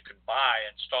today that you can buy,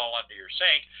 install under your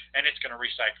sink, and it's going to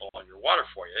recycle all your water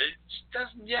for you. It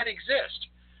doesn't yet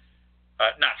exist.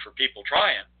 Not for people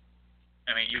trying.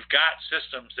 I mean, you've got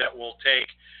systems that will take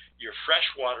your fresh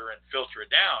water and filter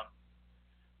it down,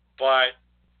 but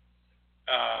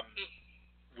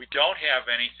we don't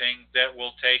have anything that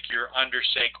will take your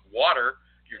under-sink water,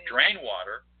 your drain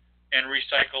water, and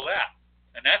recycle that.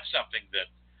 And that's something that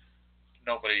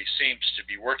nobody seems to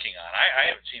be working on. I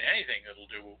haven't seen anything that'll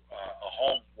do a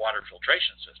home water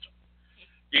filtration system.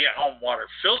 You got home water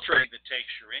filtering that takes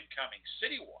your incoming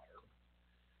city water,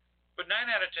 but 9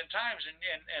 out of 10 times,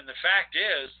 and the fact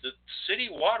is that city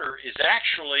water is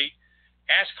actually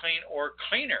as clean or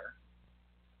cleaner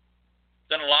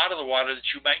than a lot of the water that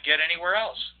you might get anywhere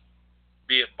else,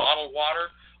 be it bottled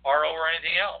water, RO, or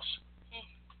anything else.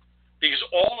 Because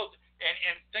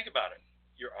and think about it,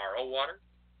 your RO water,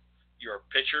 your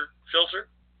pitcher filter,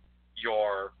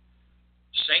 your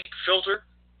sink filter,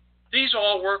 these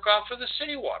all work off of the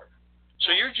city water.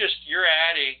 So you're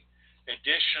adding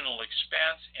additional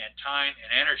expense and time and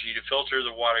energy to filter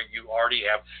the water you already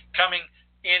have coming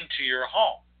into your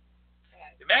home.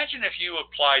 Imagine if you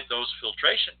applied those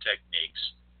filtration techniques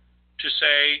to,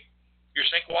 say, your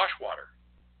sink wash water.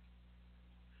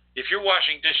 If you're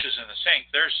washing dishes in the sink,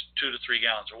 there's 2 to 3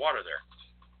 gallons of water there.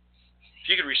 If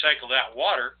you could recycle that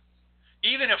water,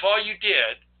 even if all you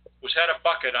did was had a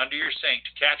bucket under your sink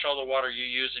to catch all the water you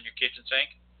use in your kitchen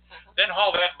sink, then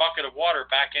haul that bucket of water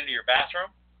back into your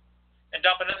bathroom and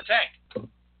dump it in the tank.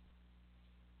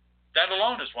 That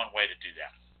alone is one way to do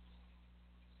that.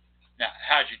 Now,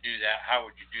 how'd you do that? How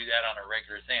would you do that on a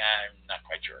regular thing? I'm not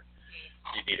quite sure.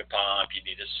 You need a pump, you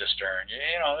need a cistern,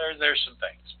 there's some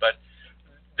things. But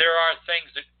there are things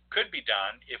that could be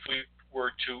done if we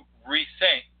were to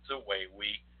rethink the way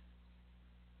we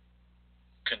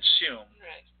consume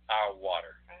our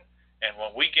water. Right. And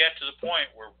when we get to the point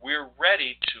where we're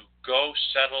ready to go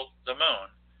settle the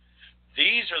moon,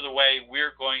 these are the way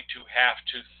we're going to have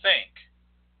to think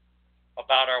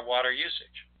about our water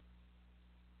usage.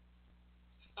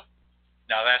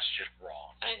 Now, that's just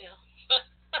wrong. I know.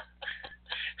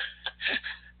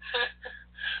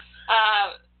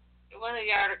 One of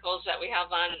the articles that we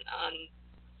have on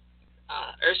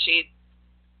Earthseed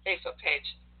Facebook page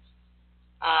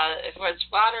It was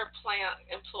water plant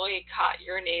employee caught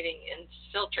urinating in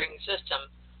filtering system.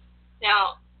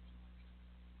 Now,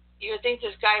 you would think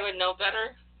this guy would know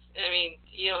better. I mean,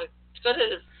 go to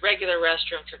the regular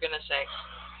restroom, for goodness sake.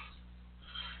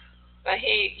 But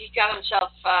he got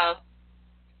himself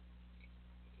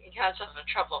in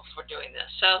trouble for doing this.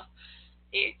 So,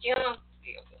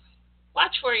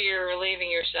 watch where you're leaving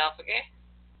yourself, okay?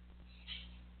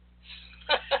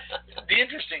 The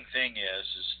interesting thing is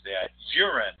that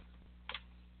urine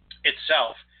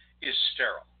itself is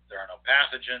sterile. There are no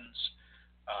pathogens,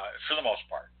 for the most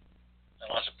part,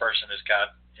 unless a person has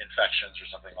got infections or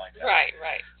something like that. Right.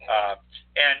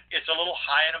 And it's a little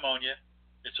high in ammonia.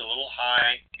 It's a little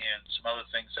high in some other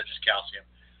things such as calcium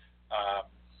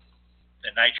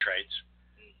and nitrates.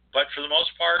 But for the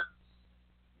most part,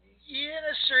 in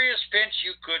a serious pinch,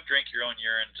 you could drink your own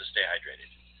urine to stay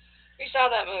hydrated. We saw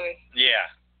that movie. Yeah.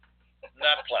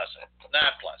 Not pleasant.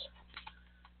 Not pleasant.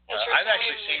 I've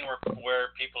actually seen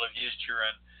where people have used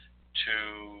urine to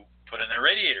put in their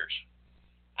radiators.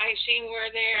 I've seen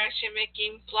where they're actually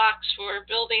making blocks for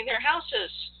building their houses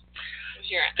with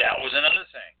urine. That was another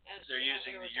thing. They're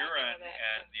using the urine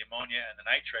and the ammonia and the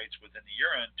nitrates within the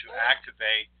urine to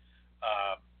activate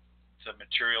the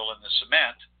material in the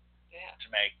cement to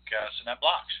make cement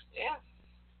blocks. Yeah.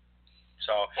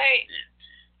 So hey,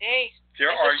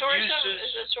 there are uses.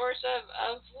 It's a source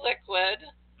of liquid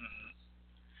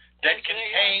that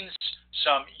contains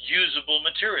some usable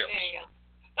materials. There you go.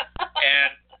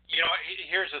 And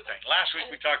here's the thing. Last week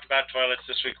we talked about toilets.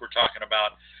 This week we're talking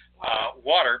about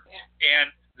water. Yeah. And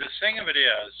the thing of it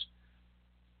is,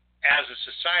 as a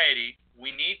society, we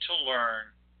need to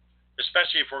learn,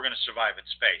 especially if we're going to survive in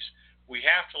space, we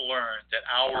have to learn that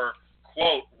our,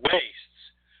 quote, wastes,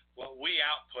 what we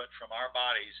output from our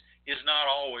bodies, is not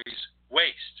always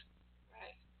waste.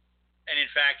 Right. And in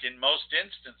fact, in most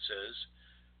instances,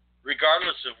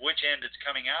 regardless of which end it's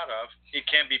coming out of, it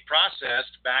can be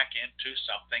processed back into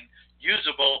something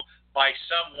usable by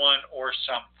someone or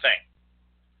something.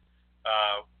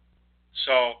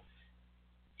 So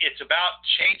it's about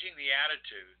changing the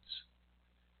attitudes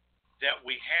that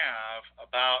we have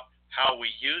about how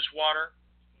we use water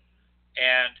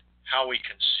and how we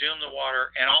consume the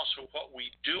water, and also what we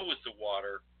do with the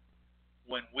water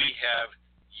when we have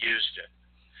used it.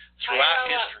 Throughout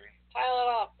history, pile it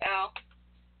up, Al.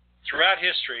 Throughout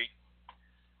history,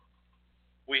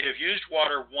 we have used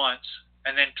water once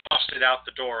and then tossed it out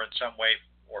the door in some way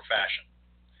or fashion.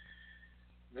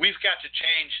 We've got to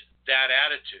change that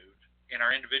attitude in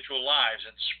our individual lives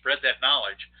and spread that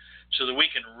knowledge so that we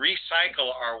can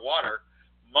recycle our water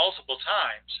multiple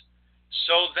times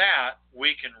so that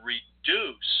we can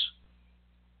reduce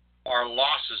our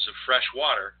losses of fresh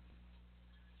water.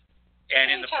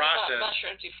 And in the process, about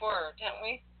mushrooms before, didn't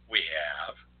we? We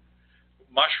have.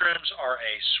 Mushrooms are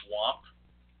a swamp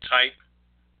type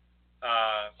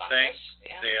thing.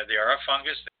 Yeah. They are a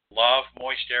fungus. They love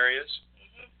moist areas.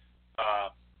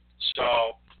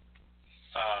 So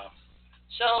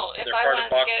if I want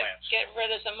to get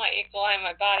rid of some of my E. coli in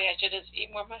my body, I should just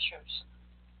eat more mushrooms.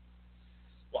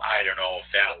 Well, I don't know if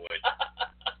that would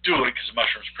do it, because the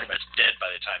mushroom's pretty much dead by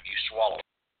the time you swallow it.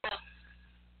 Yeah.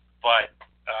 But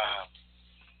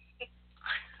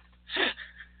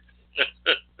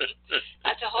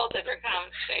that's a whole different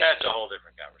conversation. That's a whole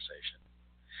different conversation.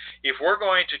 If we're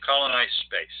going to colonize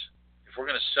space, if we're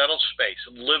going to settle space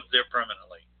and live there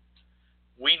permanently,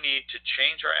 we need to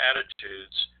change our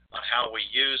attitudes on how we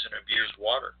use and abuse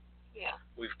water. Yeah.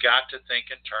 We've got to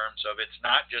think in terms of it's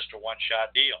not just a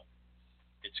one-shot deal.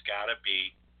 It's got to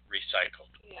be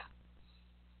recycled. Yeah.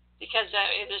 Because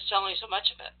there's only so much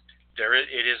of it.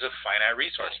 It is a finite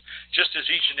resource. Right. Just as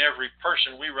each and every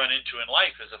person we run into in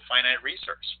life is a finite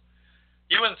resource.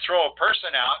 You wouldn't throw a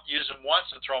person out, use them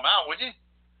once, and throw them out, would you?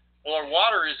 Well, our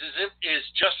water is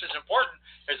just as important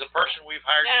as the person we've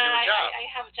hired to do a job. I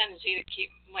have a tendency to keep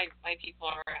my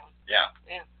people around. Yeah.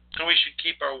 Yeah. So we should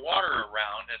keep our water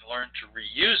around and learn to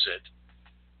reuse it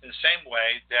in the same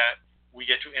way that we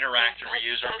get to interact and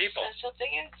reuse our people. That's something.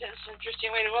 It's an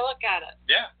interesting way to look at it.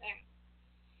 Yeah.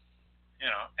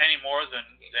 Any more than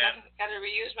got to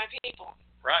reuse my people.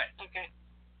 Right. Okay.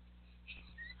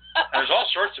 There's all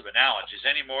sorts of analogies.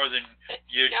 Any more than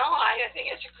you. No, I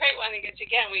think it's a great one because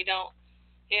again we don't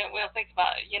think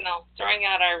about throwing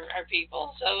out our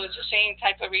people. So it's the same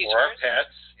type of resource. Or our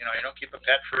pets. You don't keep a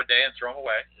pet for a day and throw them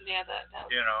away. Yeah.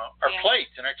 Our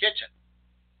plates in our kitchen.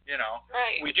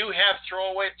 Right. We do have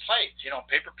throwaway plates.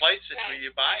 Paper plates that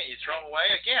you buy, you throw them away.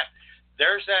 Again,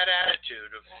 there's that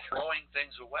attitude of throwing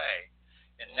things away,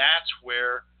 and that's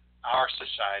where our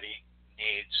society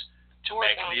needs to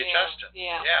make the adjustment.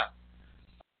 Yeah.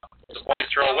 The voice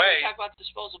throw away. We talk about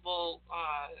disposable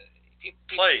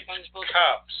plates,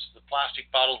 cups, the plastic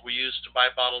bottles we use to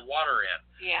buy bottled water in.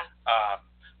 Yeah.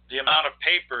 The amount of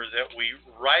paper that we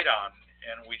write on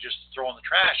and we just throw in the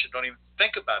trash and don't even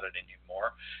think about it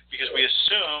anymore because we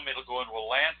assume it'll go into a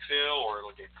landfill or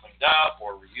it'll get cleaned up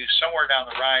or reused somewhere down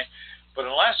the line. But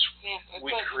unless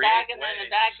we create bag and ways, then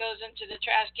the bag goes into the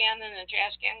trash can and the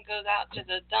trash can goes out to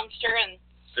the dumpster and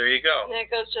there you go. Then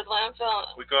it goes to the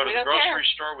landfill. We go to the grocery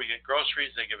store, we get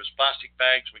groceries, they give us plastic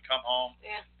bags, we come home,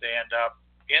 they end up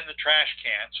in the trash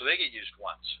can, so they get used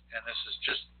once. And this is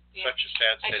just such a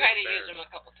sad state. I try to use them a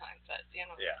couple times, but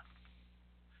Yeah.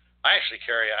 I actually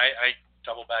carry I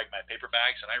double bag my paper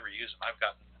bags and I reuse them. I've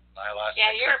gotten my last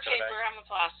you're a paper, I'm a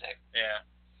plastic. Yeah.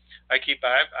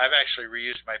 I've actually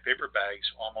reused my paper bags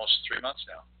almost 3 months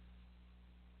now.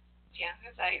 Yeah,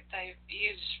 because I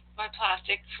use my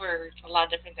plastic for a lot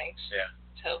of different things. Yeah.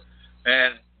 So.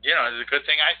 And the good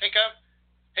thing I think of,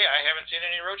 hey, I haven't seen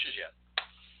any roaches yet.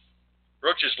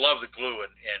 Roaches love the glue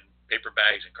in paper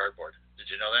bags and cardboard. Did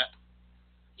you know that?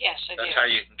 Yes, I do. That's how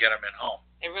you can get them in home.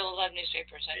 They really love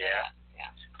newspapers. I know that.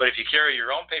 Yeah. But if you carry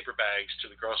your own paper bags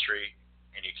to the grocery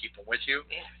and you keep them with you,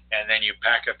 and then you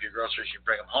pack up your groceries, you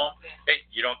bring them home, hey,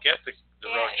 you don't get the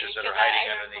roaches that are hiding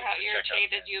underneath. How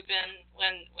irritated you've been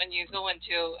when you go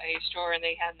into a store and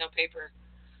they have no paper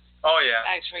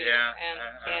bags for you.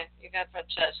 And you got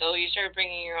upset. So you started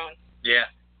bringing your own.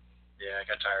 Yeah, I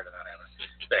got tired of that.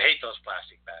 I hate those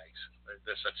plastic bags.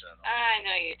 They're such an annoyance. I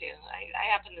know you do. I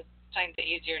happen to find it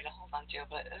easier to hold on to,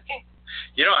 but okay.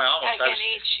 I almost.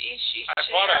 Each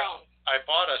I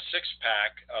bought a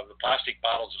 6-pack of the plastic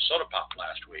bottles of soda pop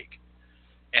last week,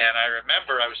 and I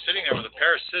remember I was sitting there with a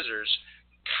pair of scissors,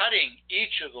 cutting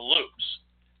each of the loops.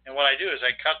 And what I do is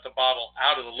I cut the bottle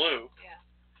out of the loop,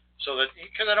 so that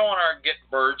because I don't want to get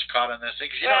birds caught in this thing,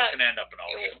 because you know it's going to end up in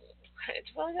ocean. It's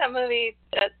really that movie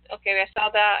that I saw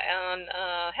that on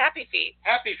Happy Feet.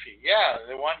 Happy Feet, yeah.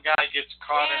 The one guy gets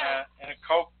caught in a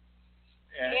Coke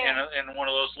in one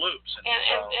of those loops, and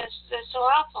it's so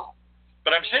awful.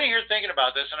 But I'm sitting here thinking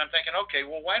about this, and I'm thinking, okay,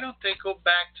 well, why don't they go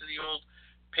back to the old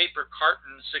paper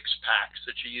carton 6-packs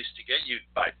that you used to get? You'd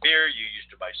buy beer, you used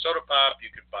to buy soda pop,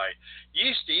 you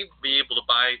used to even be able to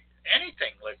buy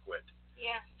anything liquid.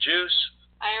 Yeah. Juice.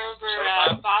 I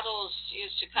remember bottles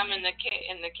used to come in the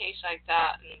case like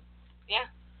that, and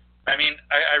I mean,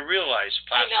 I realize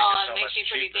plastic is so it makes much me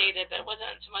pretty cheaper. dated, but it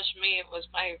wasn't so much me. It was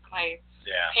my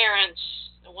parents,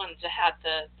 the ones that had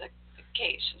the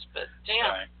cases. But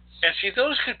Right. And see,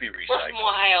 those could be recycled. We're from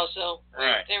Ohio, so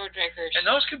they were drinkers. And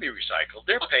those could be recycled.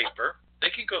 They're paper.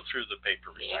 They could go through the paper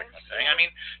recycling thing. I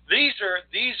mean, these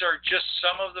are just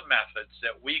some of the methods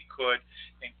that we could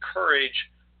encourage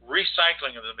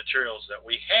recycling of the materials that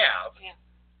we have,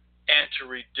 and to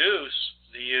reduce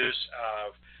the use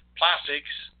of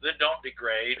plastics that don't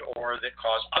degrade or that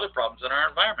cause other problems in our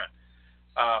environment.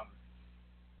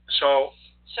 So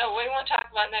what do you want to talk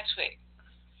about next week?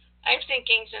 I'm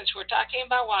thinking, since we're talking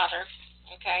about water,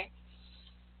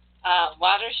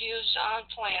 water's used on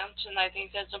plants, and I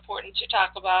think that's important to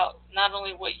talk about not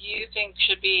only what you think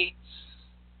should be,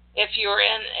 if you're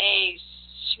in a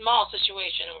small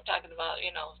situation, we're talking about,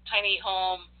 tiny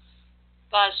home,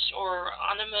 bus, or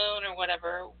on the moon or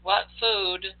whatever, what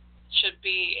food should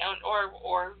be, or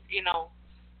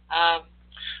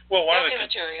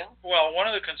material. Well, one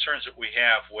of the concerns that we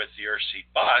have with the Earthseed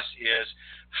bus is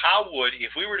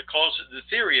if we were to close it, the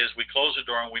theory is we close the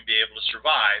door and we'd be able to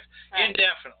survive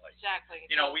indefinitely. Exactly.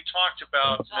 We talked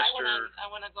about I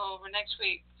want to go over next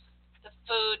week the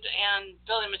food and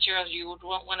building materials you would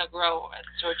want to grow,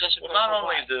 or just well, not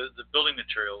only the building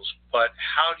materials, but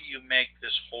how do you make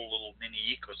this whole little mini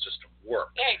ecosystem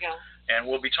work? There you go. And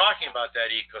we'll be talking about that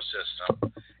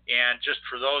ecosystem. And just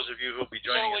for those of you who will be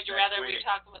joining us next week. So would you rather we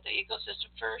talk about the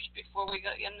ecosystem first before we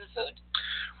get into the food?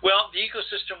 Well, the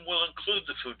ecosystem will include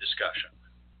the food discussion.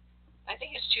 I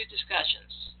think it's 2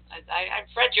 discussions. I've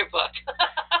read your book.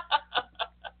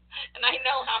 And I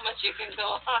know how much you can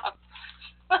go up.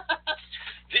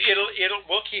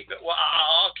 We'll keep it. Well,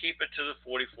 I'll keep it to the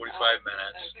 45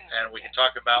 minutes, and we can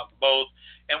talk about both.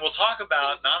 And we'll talk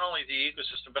about not only the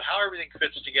ecosystem, but how everything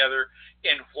fits together,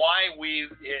 and why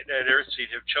we at Earthseed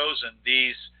have chosen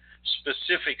these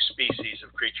specific species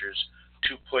of creatures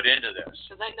to put into this.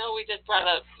 Because I know we just brought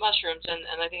up mushrooms, and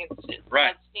I think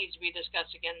that needs to be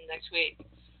discussed again next week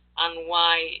on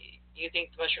why you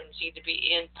think the mushrooms need to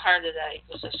be in part of that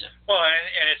ecosystem. Well,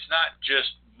 and it's not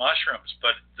just mushrooms,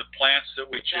 but the plants that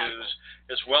we choose,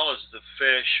 as well as the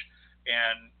fish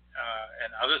and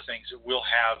other things that we'll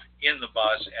have in the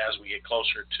bus as we get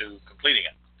closer to completing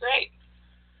it. Great.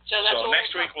 So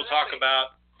next week we'll talk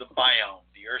about the biome,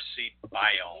 the the Earthseed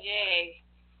biome. Yay.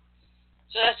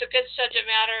 So that's a good subject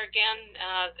matter. Again,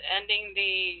 ending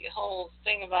the whole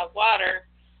thing about water.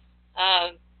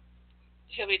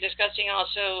 He'll be discussing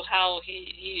also how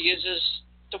he uses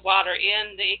the water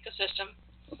in the ecosystem,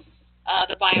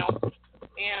 the biome,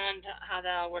 and how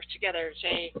that all works together.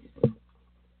 Say,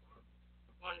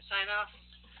 want to sign off?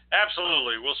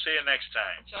 Absolutely. We'll see you next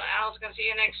time. So Al's going to see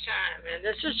you next time. And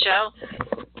this is Joe.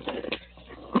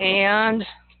 And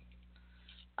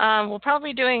we'll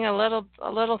probably be doing a little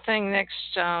thing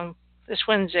next this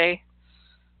Wednesday,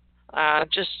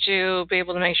 just to be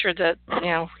able to make sure that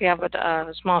we have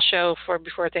a small show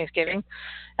before Thanksgiving,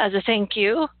 as a thank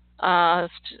you.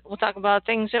 We'll talk about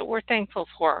things that we're thankful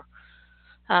for.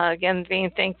 Again,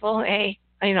 being thankful. Hey,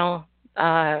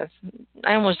 I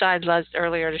almost died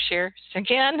earlier this year. So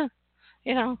again,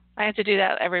 I have to do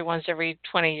that every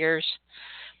 20 years.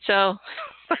 So.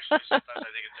 Actually, sometimes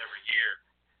I think it's every year.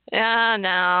 Yeah,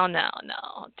 no.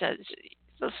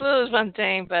 The flu is one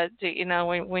thing, but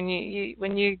when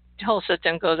your whole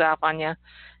system goes off on you,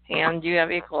 and you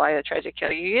have E. coli that tries to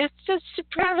kill you, it's just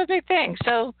kind of a big thing.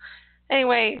 So,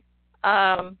 anyway,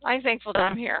 I'm thankful that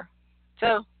I'm here.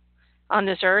 So, on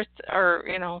this earth, or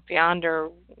beyond,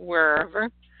 or wherever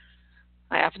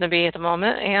I happen to be at the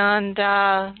moment, and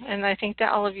I think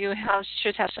that all of you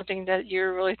should have something that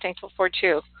you're really thankful for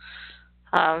too.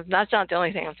 That's not the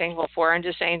only thing I'm thankful for. I'm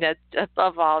just saying that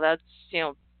above all, that's,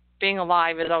 being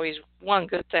alive is always one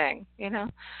good thing,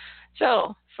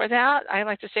 So for that, I'd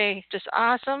like to say just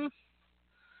awesome.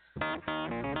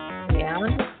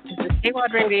 And this is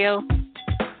KWAD Radio.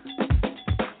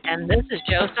 And this is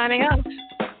Joe signing out.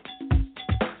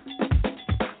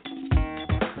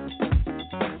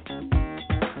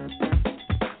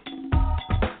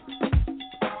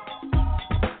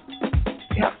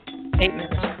 Yep, 8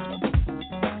 minutes.